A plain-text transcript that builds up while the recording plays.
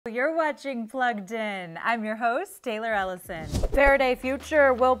You're watching Plugged In. I'm your host, Taylor Ellison. Faraday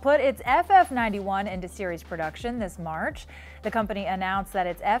Future will put its FF91 into series production this March. The company announced that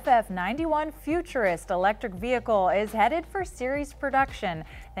its FF91 Futurist electric vehicle is headed for series production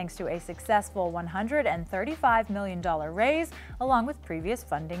thanks to a successful $135 million raise along with previous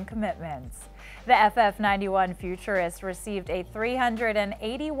funding commitments. The FF91 Futurist received a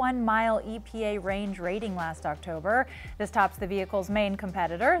 381-mile EPA range rating last October. This tops the vehicle's main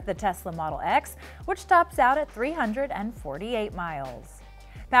competitor, the Tesla Model X, which tops out at 348 miles.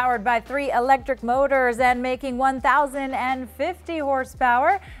 Powered by 3 electric motors and making 1,050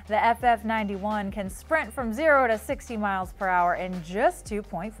 horsepower, the FF91 can sprint from 0 to 60 miles per hour in just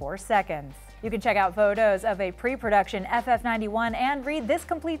 2.4 seconds. You can check out photos of a pre-production FF91 and read this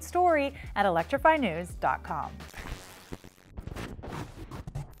complete story at electrifynews.com.